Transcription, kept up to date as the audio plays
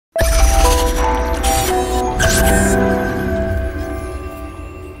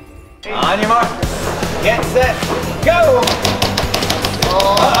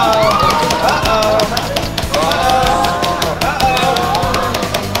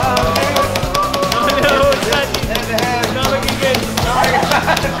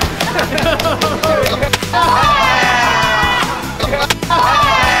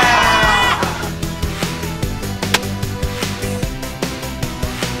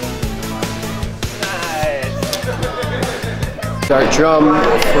dart drum,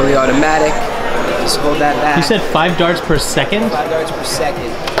 fully automatic. Just hold that back. You said 5 darts per second? 5 darts per second.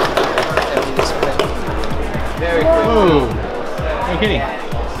 Very quick. Whoa. No kidding.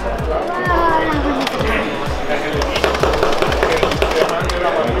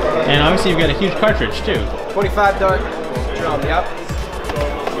 And obviously you've got a huge cartridge too. 25 dart drum, yep.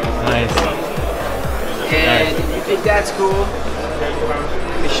 Nice. And you think that's cool?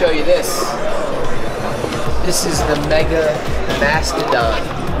 Let me show you this. This is the Mega Mastadon.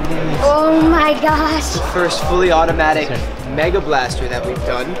 Oh my gosh. First fully automatic Mega Blaster that we've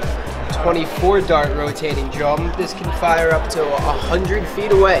done. 24 dart rotating drum. This can fire up to 100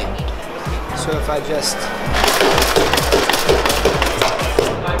 feet away. So if I just...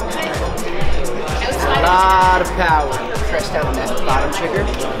 A lot of power. Press down on that bottom trigger.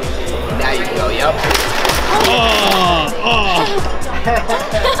 Now you go, yup.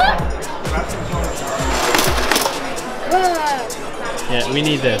 Yeah, we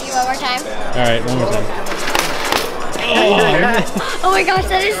need this. One more time. All right, one more time. Oh my gosh,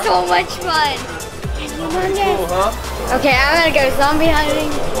 that is so much fun. Cool, huh? Okay, I'm gonna go zombie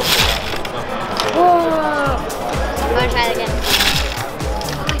hunting. Whoa. I'm gonna try it again.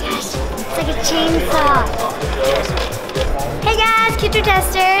 Oh my gosh, it's like a chainsaw. Hey guys,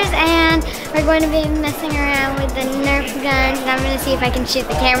 KidToyTesters, and we're going to be messing around with the Nerf guns, and I'm gonna see if I can shoot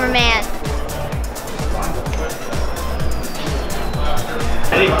the cameraman.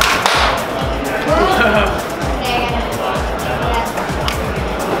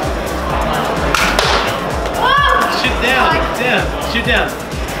 Shoot down, shoot down.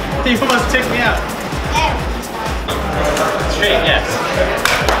 You almost took me out. Straight, yes.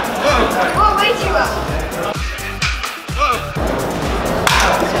 Oh, way too low.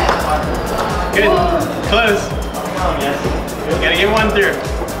 Good, close. Yes. Gotta get one through.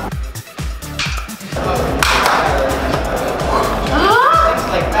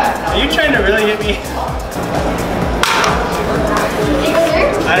 Are you trying to really hit me?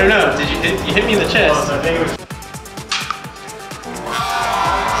 I don't know. Did you hit me in the chest?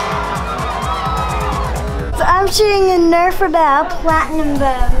 So I'm shooting a Nerf Rebelle Platinum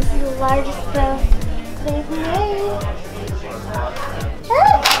Bow. This is the largest bow they've made.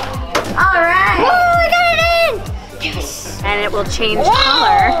 Alright! Oh, I got it in! Yes! And it will change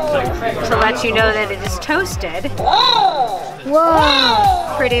color to let you know that it is toasted.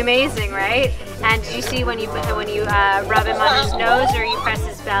 Whoa! Pretty amazing, right? And did you see when you rub him on his nose or you press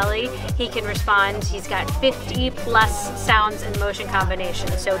his belly, he can respond. He's got 50 plus sounds and motion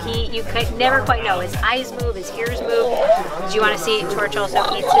combinations. So you could never quite know. His eyes move, his ears move. Do you want to see Torch also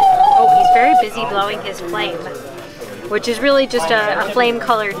eats it? Oh, he's very busy blowing his flame, which is really just a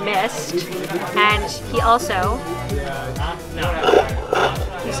flame-colored mist. And he also,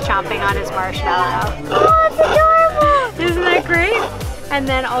 he's chomping on his marshmallow. Oh, it's adorable! Isn't that great? And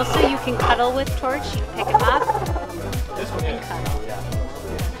then also you can cuddle with Torch. You pick him up and cuddle.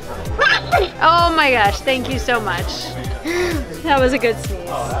 Oh my gosh, thank you so much. That was a good sneeze.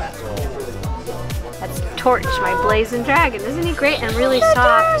 That's Torch, my Blazin dragon. Isn't he great? And really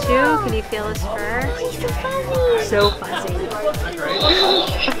soft too. Can you feel his fur? He's so fuzzy. So fuzzy.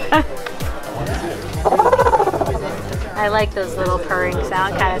 I like those little purring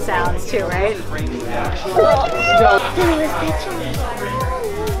kind of sounds too, right?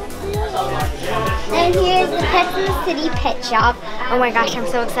 And here's the Pets in the City Pet Shop. Oh my gosh, I'm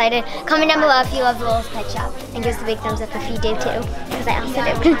so excited. Comment down below if you love Littlest Pet Shop. And give us a big thumbs up if you do too. Because I also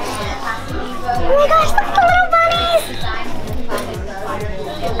do. Oh my gosh, look at the little bunnies!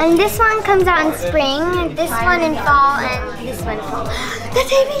 And this one comes out in spring, this one in fall, and this one in fall. The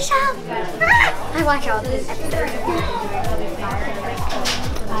TV show! Ah! I watch all these episodes.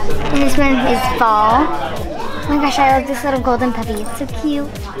 And this one is fall. Oh my gosh, I love this little golden puppy. It's so cute.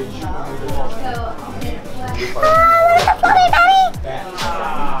 Oh, look at the fluffy puppy!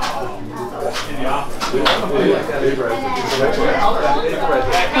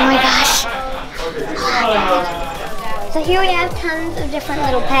 Oh my gosh. So here we have tons of different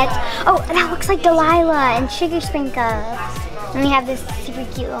little pets. Oh, that looks like Delilah and Sugar Sprinkles. And we have this super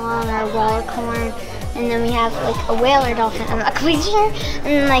cute long water corn. And then we have like a whale or dolphin, I'm not quite sure. And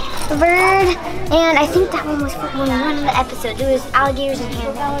then like a bird. And I think that one was from one of the episodes. It was alligators and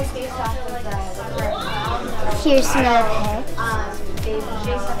pandas. Here's some other pets.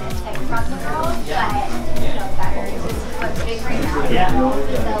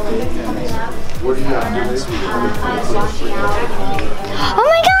 Oh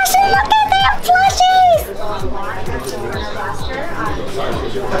my gosh, look at they have plushies!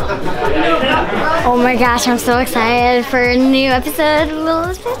 Oh my gosh, I'm so excited for a new episode of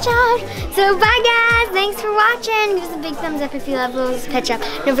Littlest Pet Shop. So bye guys, thanks for watching. Give us a big thumbs up if you love Littlest Pet Shop.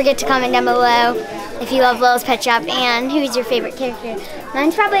 Don't forget to comment down below if you love Littlest Pet Shop and who's your favorite character.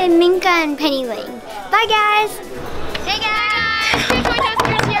 Mine's probably Minka and Penny Lane. Bye guys. Hey guys,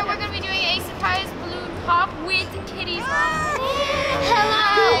 KidToyTesters here. We're going to be doing a surprise balloon pop with kitties. Hello.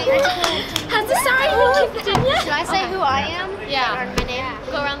 How's the sorry? Should I say who I am? Yeah. Or my name?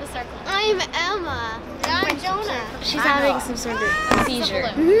 Go around the circle. I'm Emma. I'm Jonah. She's having some sort of seizure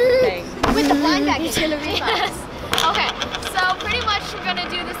thing. With the blind bag, it's gonna be Yes. Okay, so pretty much we're gonna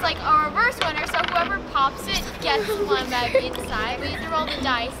do this like a reverse winner. So whoever pops it gets one bag inside. We need to roll the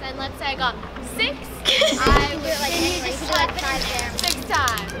dice, and let's say I got 6. I would like 6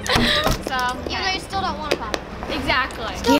 times. So even though you still don't want to pop it. Exactly.